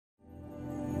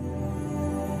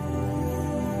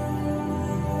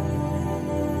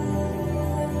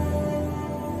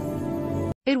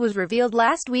It was revealed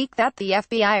last week that the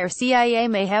FBI or CIA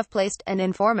may have placed an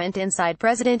informant inside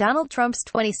President Donald Trump's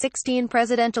 2016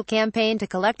 presidential campaign to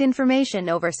collect information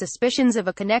over suspicions of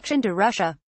a connection to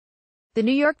Russia. The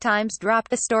New York Times dropped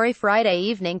the story Friday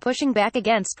evening, pushing back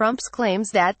against Trump's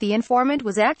claims that the informant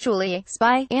was actually a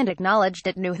spy, and acknowledged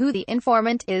it knew who the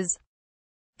informant is.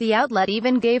 The outlet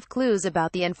even gave clues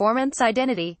about the informant's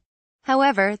identity.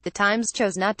 However, the Times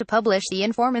chose not to publish the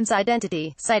informant's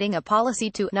identity, citing a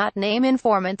policy to not name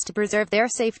informants to preserve their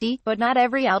safety, but not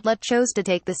every outlet chose to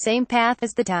take the same path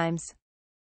as the Times.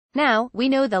 Now, we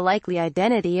know the likely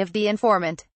identity of the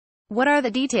informant. What are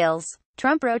the details?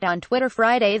 Trump wrote on Twitter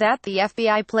Friday that the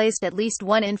FBI placed at least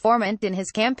one informant in his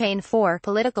campaign for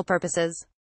political purposes.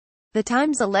 The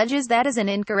Times alleges that is an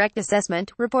incorrect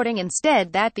assessment, reporting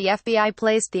instead that the FBI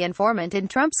placed the informant in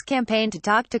Trump's campaign to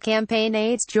talk to campaign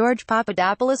aides George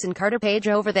Papadopoulos and Carter Page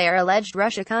over their alleged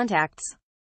Russia contacts.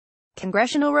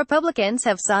 Congressional Republicans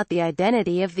have sought the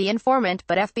identity of the informant,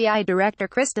 but FBI Director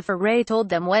Christopher Wray told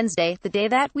them Wednesday, "The day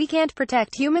that we can't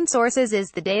protect human sources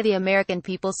is the day the American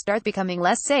people start becoming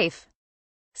less safe."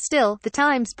 Still, the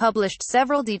Times published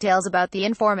several details about the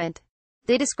informant.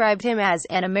 They described him as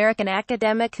an American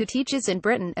academic who teaches in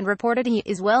Britain, and reported he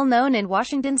is well known in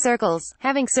Washington circles,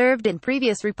 having served in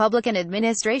previous Republican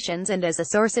administrations and as a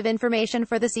source of information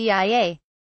for the CIA.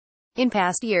 In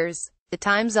past years, the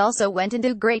Times also went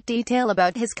into great detail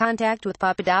about his contact with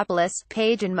Papadopoulos,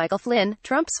 Page and Michael Flynn,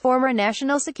 Trump's former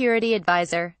national security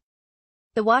advisor.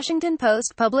 The Washington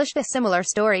Post published a similar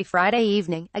story Friday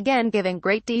evening, again giving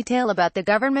great detail about the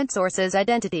government source's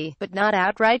identity, but not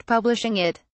outright publishing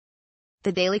it.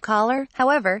 The Daily Caller,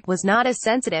 however, was not as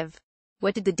sensitive.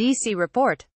 What did the DC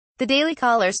report? The Daily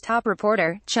Caller's top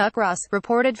reporter, Chuck Ross,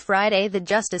 reported Friday the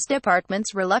Justice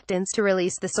Department's reluctance to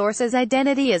release the source's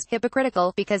identity is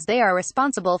hypocritical, because they are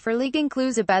responsible for leaking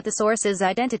clues about the source's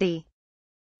identity.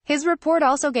 His report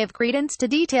also gave credence to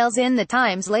details in the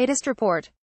Times' latest report.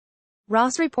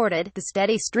 Ross reported, the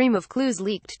steady stream of clues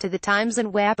leaked to the Times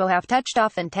and WAPO have touched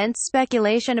off intense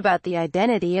speculation about the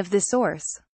identity of the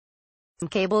source. Some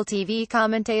cable TV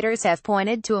commentators have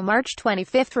pointed to a March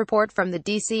 25 report from the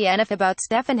DCNF about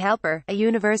Stephen Halper, a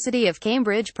University of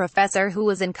Cambridge professor who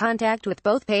was in contact with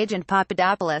both Page and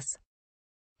Papadopoulos.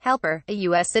 Halper, a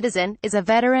U.S. citizen, is a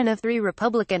veteran of 3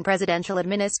 Republican presidential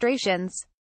administrations.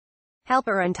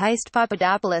 Halper enticed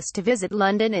Papadopoulos to visit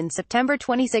London in September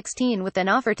 2016 with an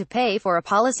offer to pay for a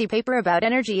policy paper about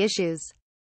energy issues.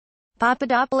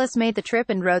 Papadopoulos made the trip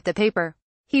and wrote the paper.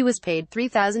 He was paid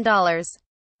 $3,000.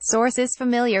 Sources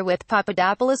familiar with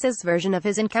Papadopoulos' version of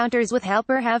his encounters with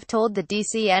Halper have told the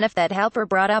DCNF that Halper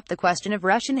brought up the question of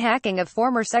Russian hacking of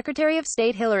former Secretary of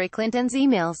State Hillary Clinton's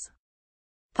emails.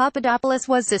 Papadopoulos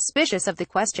was suspicious of the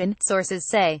question, sources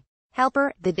say.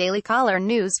 Halper, the Daily Caller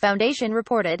News Foundation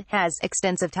reported, has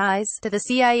extensive ties to the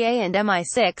CIA and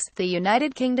MI6, the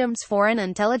United Kingdom's Foreign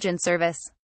Intelligence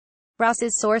Service.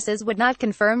 Ross's sources would not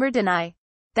confirm or deny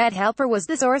that Halper was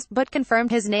the source, but confirmed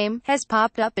his name has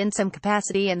popped up in some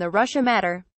capacity in the Russia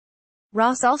matter.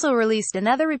 Ross also released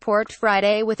another report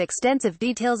Friday with extensive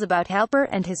details about Halper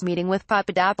and his meeting with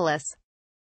Papadopoulos.